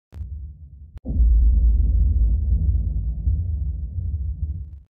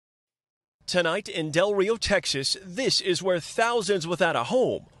Tonight in Del Rio, Texas, this is where thousands without a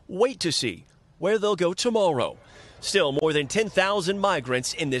home wait to see where they'll go tomorrow. Still, more than 10,000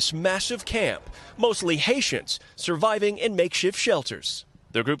 migrants in this massive camp, mostly Haitians, surviving in makeshift shelters.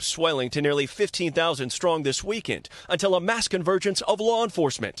 The group swelling to nearly 15,000 strong this weekend until a mass convergence of law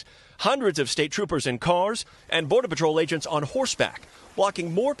enforcement. Hundreds of state troopers in cars and Border Patrol agents on horseback,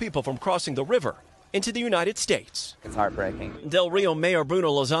 blocking more people from crossing the river into the United States. It's heartbreaking. Del Rio Mayor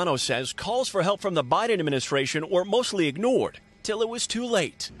Bruno Lozano says calls for help from the Biden administration were mostly ignored till it was too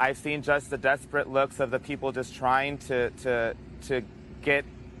late. I've seen just the desperate looks of the people just trying to get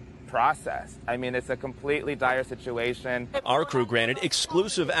processed. I mean, it's a completely dire situation. Our crew granted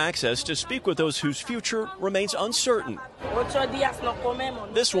exclusive access to speak with those whose future remains uncertain.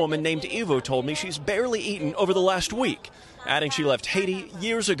 This woman named Evo told me she's barely eaten over the last week, adding she left Haiti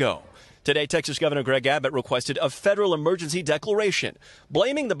years ago. Today, Texas Governor Greg Abbott requested a federal emergency declaration,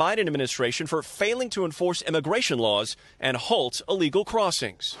 blaming the Biden administration for failing to enforce immigration laws and halt illegal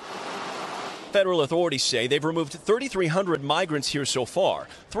crossings. Federal authorities say they've removed 3,300 migrants here so far,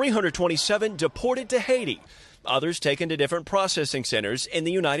 327 deported to Haiti, others taken to different processing centers in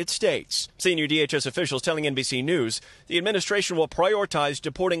the United States. Senior DHS officials telling NBC News the administration will prioritize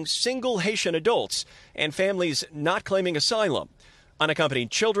deporting single Haitian adults and families not claiming asylum. Unaccompanied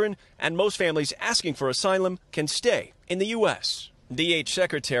children and most families asking for asylum can stay in the U.S. DH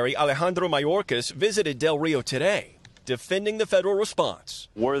Secretary Alejandro Mayorkas visited Del Rio today, defending the federal response.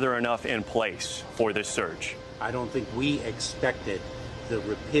 Were there enough in place for this surge? I don't think we expected the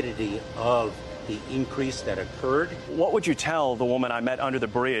rapidity of the increase that occurred. What would you tell the woman I met under the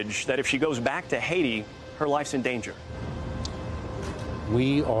bridge that if she goes back to Haiti, her life's in danger?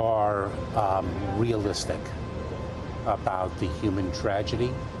 We are realistic about the human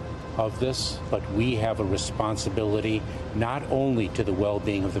tragedy of this, but we have a responsibility not only to the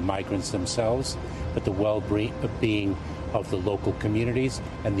well-being of the migrants themselves, but the well-being of the local communities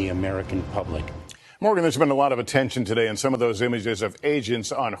and the American public. Morgan, there's been a lot of attention today on some of those images of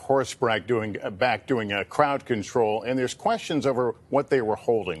agents on horseback doing crowd control, and there's questions over what they were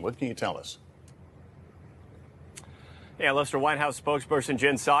holding. What can you tell us? Yeah, Lester, White House spokesperson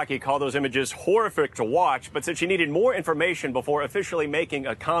Jen Psaki called those images horrific to watch, but said she needed more information before officially making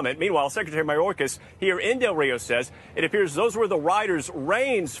a comment. Meanwhile, Secretary Mayorkas here in Del Rio says it appears those were the riders'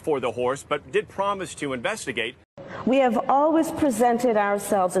 reins for the horse, but did promise to investigate. We have always presented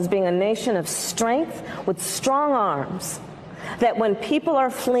ourselves as being a nation of strength with strong arms, that when people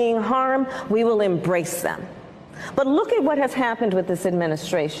are fleeing harm, we will embrace them. But look at what has happened with this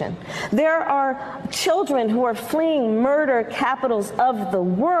administration. There are children who are fleeing murder capitals of the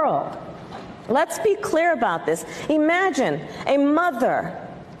world. Let's be clear about this. Imagine a mother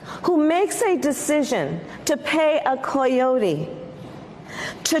who makes a decision to pay a coyote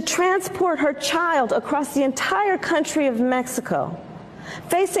to transport her child across the entire country of Mexico,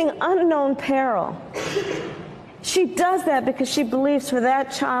 facing unknown peril. She does that because she believes for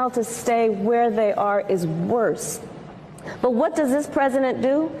that child to stay where they are is worse. But what does this president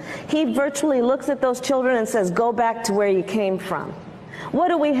do? He virtually looks at those children and says, go back to where you came from. What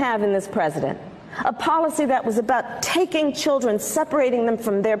do we have in this president? A policy that was about taking children, separating them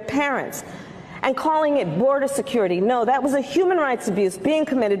from their parents, and calling it border security. No, that was a human rights abuse being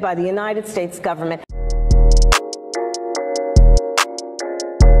committed by the United States government.